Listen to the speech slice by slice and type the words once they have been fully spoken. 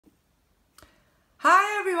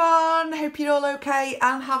Hi everyone, hope you're all okay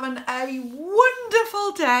and having a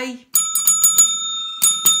wonderful day.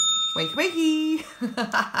 Wakey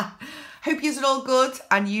wakey. Hope you're all good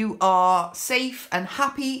and you are safe and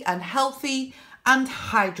happy and healthy and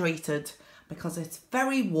hydrated because it's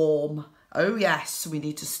very warm. Oh yes, we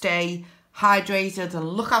need to stay hydrated and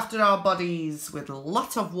look after our bodies with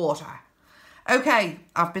lots of water. Okay,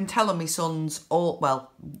 I've been telling my sons all,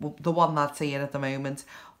 well, the one that's here at the moment,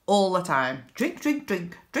 all the time. Drink, drink,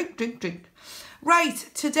 drink, drink, drink, drink. Right,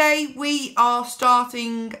 today we are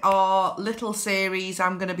starting our little series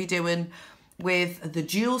I'm going to be doing with the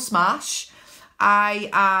Dual Smash. I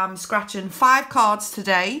am scratching 5 cards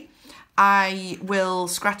today. I will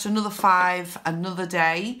scratch another 5 another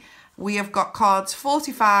day. We have got cards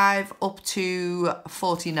 45 up to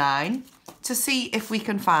 49 to see if we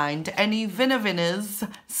can find any winner-winners,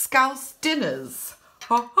 scouse dinners.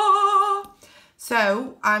 Ha ha!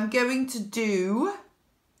 So I'm going to do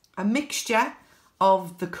a mixture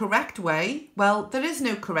of the correct way. Well, there is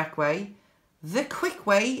no correct way. The quick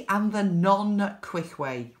way and the non-quick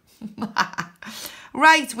way.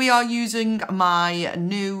 Right, we are using my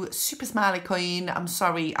new Super Smiley coin. I'm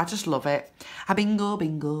sorry, I just love it. A bingo,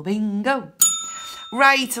 bingo, bingo.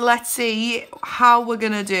 Right, let's see how we're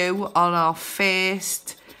going to do on our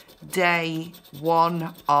first day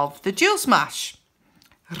 1 of the Dual Smash.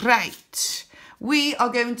 Right, we are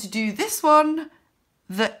going to do this one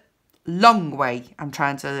the long way. I'm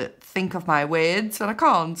trying to think of my words and I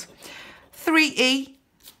can't. 3E,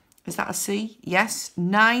 is that a C? Yes,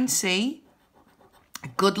 9C.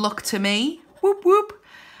 Good luck to me. Whoop whoop.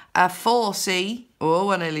 A 4C. Oh,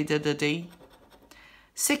 I nearly did a D.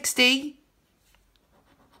 6D.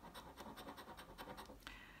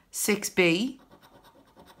 6B.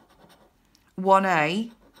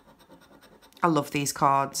 1A. I love these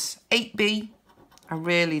cards. 8B. I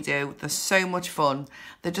really do. They're so much fun.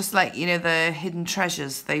 They're just like, you know, the hidden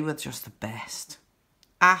treasures. They were just the best.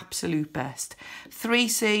 Absolute best.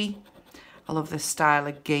 3C. I love this style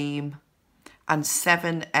of game. And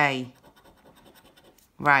 7A.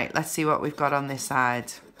 Right, let's see what we've got on this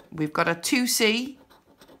side. We've got a 2C.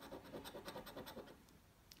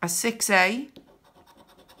 A 6A.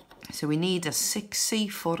 So we need a 6C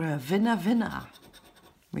for a winner.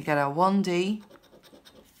 We get a 1D.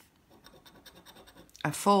 A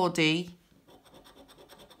 4D.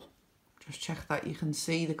 Just check that you can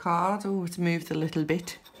see the card. Oh, it's moved a little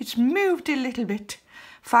bit. It's moved a little bit.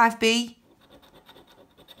 5B.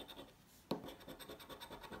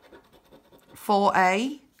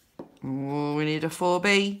 4A. Oh, we need a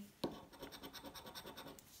 4B.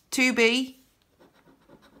 2B.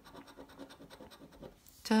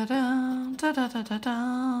 Ta-da,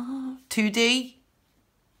 ta-da-da-da-da. 2D.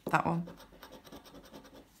 That one.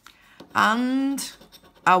 And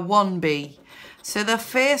a 1B. So the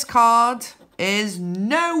first card is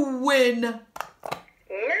no win. Losers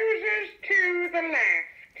to the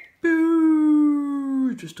left.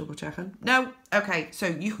 Boo. Just double checking. No. Okay, so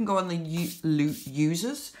you can go on the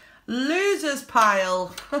losers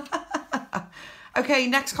pile. Okay,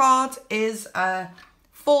 next card is a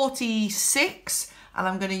 46. And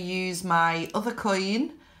I'm going to use my other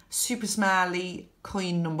coin, Super Smiley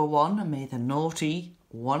coin number 1. And may the naughty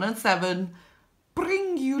 1 and 7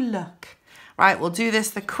 bring you luck. Right, we'll do this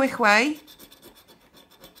the quick way,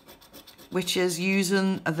 which is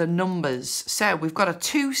using the numbers. So we've got a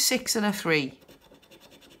 2, 6 and a 3.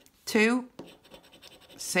 2,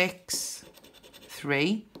 6,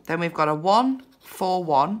 3. Then we've got a 1, 4,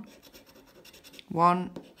 1.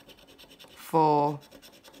 1, 4,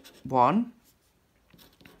 1.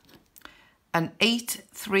 An 8,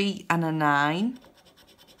 3 and a 9.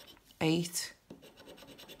 8,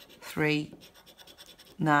 3,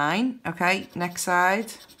 9. Okay, next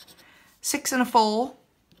side. 6 and a 4.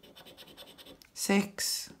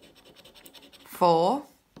 6, 4.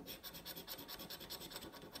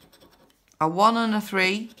 A 1 and a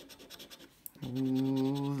 3.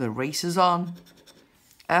 Ooh, the race is on.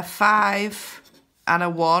 A 5 and a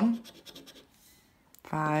 1.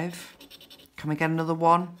 5. Can we get another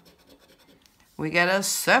 1? We get a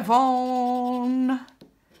 7.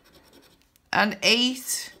 An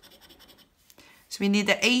 8. So we need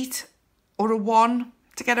an 8 or a 1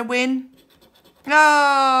 to get a win.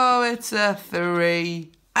 No, it's a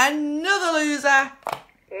 3. Another loser.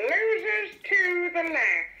 Losers to the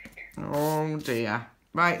left. Oh dear.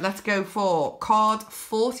 Right, let's go for card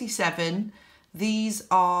 47. These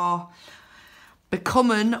are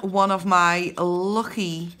becoming one of my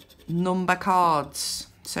lucky number cards.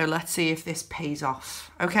 So let's see if this pays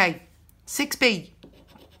off. Okay, 6B.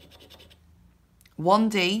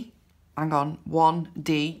 1D. Hang on,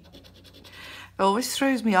 1D. Always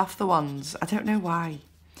throws me off the ones. I don't know why.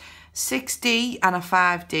 6D and a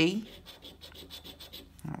 5D.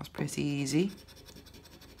 That was pretty easy.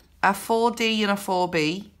 A 4D and a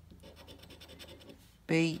 4B.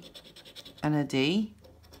 B and a D.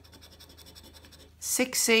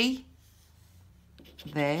 6C.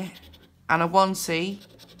 There. And a 1C.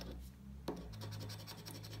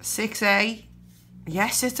 6A.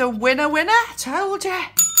 Yes, it's a winner. Told you.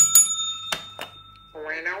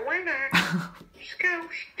 Winner.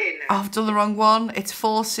 Scouse dinner. I've done the wrong one. It's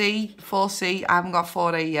 4C. 4C. I haven't got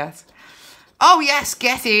 4A yet. Oh, yes.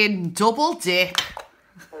 Get in. Double dip.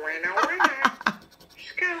 Winner.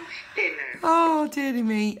 Scouse dinner. Oh, dearie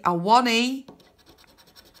me. A 1E.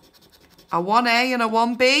 A 1A and a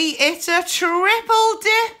 1B. It's a triple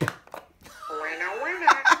dip.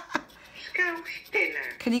 Winner. Scouse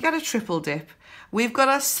dinner. Can you get a triple dip? We've got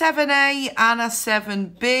a 7A and a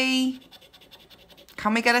 7B.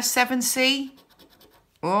 Can we get a 7C?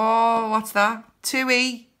 Oh, what's that?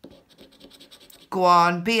 2E. Go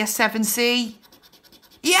on, be a 7C.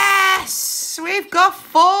 Yes! We've got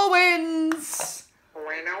 4 wins.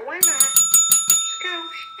 Winner.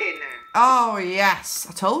 Scouse dinner. Oh, yes.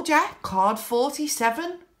 I told you. Card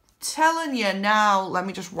 47. Telling you now. Let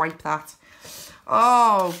me just wipe that.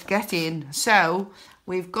 Oh, get in. So,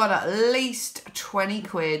 we've got at least 20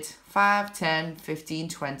 quid. 5, 10, 15,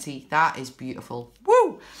 20. That is beautiful.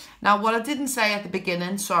 Woo! Now, what I didn't say at the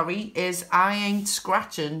beginning, sorry, is I ain't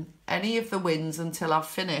scratching any of the wins until I've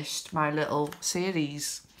finished my little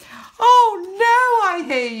series. Oh, no, I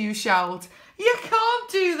hear you shout. You can't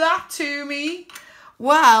do that to me.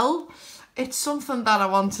 Well, it's something that I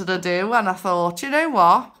wanted to do, and I thought, you know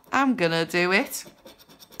what? I'm going to do it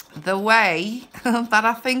the way that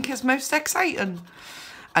I think is most exciting.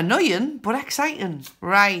 Annoying, but exciting.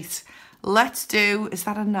 Right, let's do, is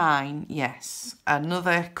that a 9? Yes.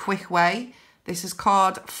 Another quick way. This is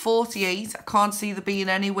card 48. I can't see there being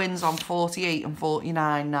any wins on 48 and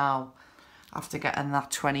 49 now. After getting that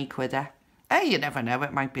 20 quidder. Hey, you never know,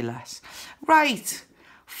 it might be less. Right,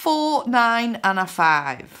 4, 9 and a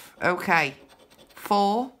 5. Okay,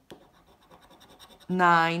 4,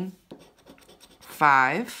 9,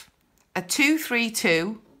 5. A 2, 3,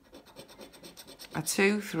 2. A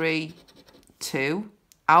 2, 3, 2.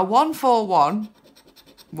 A 1, 4, 1.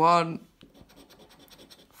 1,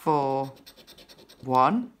 4,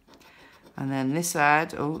 1. And then this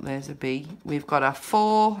side, oh, there's a B. We've got a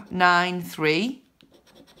 4, 9, 3.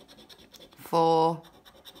 4,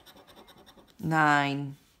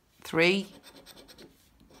 9, 3.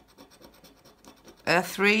 A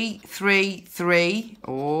 3, 3, 3.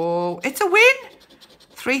 Oh, it's a win.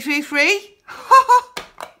 3, 3, 3.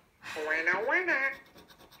 Winner.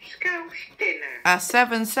 Scouse dinner. A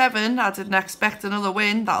 7, 7. I didn't expect another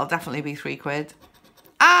win. That'll definitely be 3 quid.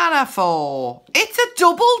 And a 4. It's a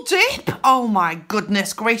double dip. Oh my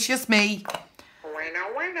goodness gracious me.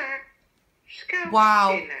 Winner. Scouse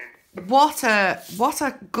Wow. dinner. What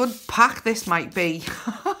a good pack this might be.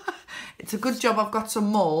 It's a good job I've got some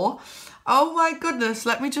more. Oh my goodness.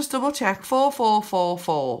 Let me just double check. 4, 4, 4,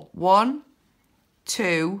 4. 1,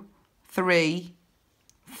 2, 3,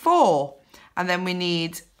 4. And then we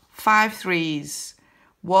need 5 threes.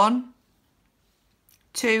 1,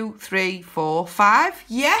 2, 3, 4, 5.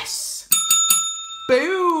 Yes!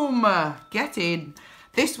 Boom! Get in.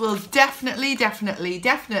 This will definitely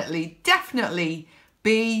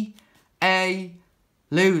be a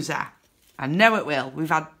loser. I know it will. We've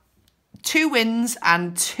had 2 wins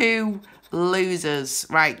and 2 losers.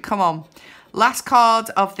 Right, come on. Last card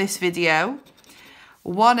of this video.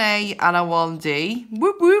 1A and a 1D.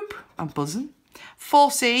 Whoop, whoop. I'm buzzing.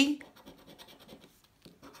 4C.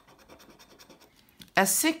 A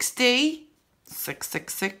 6D.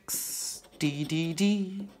 666.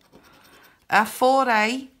 D. A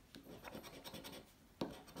 4A.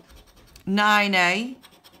 9A.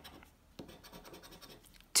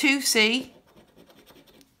 2C.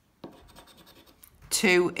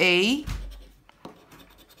 2E.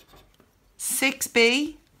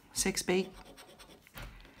 6B. 6B.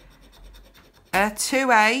 A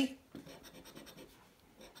 2A.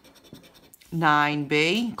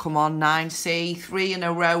 9B. Come on, 9C. 3 in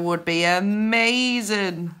a row would be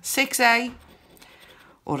amazing. 6A.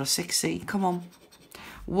 Or a 6C. Come on.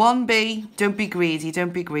 1B. Don't be greedy.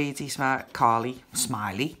 Don't be greedy, Carly.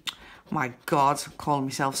 Smiley. My God, I'm calling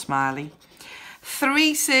myself Smiley.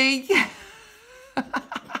 3C.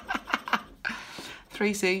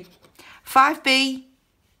 3C. 5B.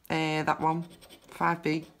 That one.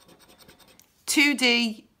 5B.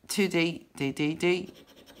 2D. 2D. D.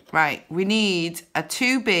 Right, we need a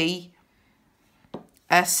 2B,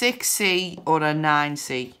 a 6C or a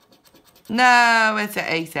 9C. No, it's an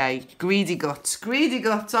 8A. Greedy guts,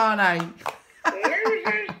 aren't I?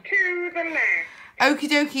 Losers to the left. Okie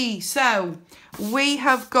dokie, so we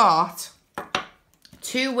have got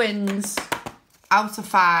 2 wins out of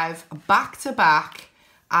 5 back to back,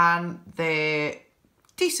 and they're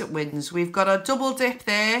decent wins. We've got a double dip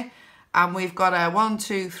there, and we've got a 1,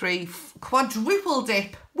 2, 3 quadruple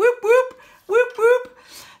dip. Whoop, whoop, whoop, whoop.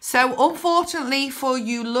 So unfortunately for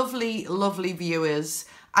you lovely, lovely viewers,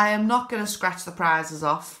 I am not going to scratch the prizes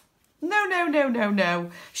off. No, no, no, no,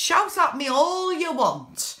 no. Shout at me all you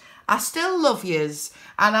want. I still love yous,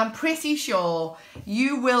 and I'm pretty sure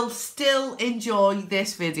you will still enjoy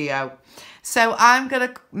this video. So I'm going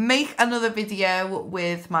to make another video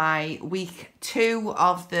with my week 2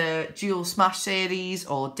 of the Dual Smash series,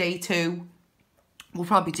 or day 2. We'll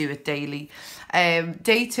probably do it daily.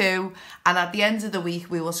 Day 2, and at the end of the week,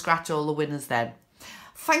 we will scratch all the winners then.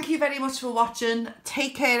 Thank you very much for watching.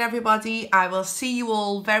 Take care, everybody. I will see you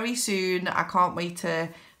all very soon. I can't wait to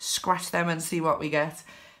scratch them and see what we get.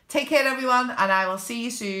 Take care, everyone, and I will see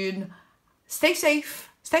you soon. Stay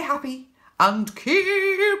safe, stay happy, and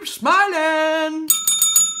keep smiling.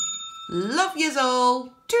 Love yous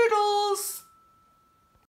all. Toodles.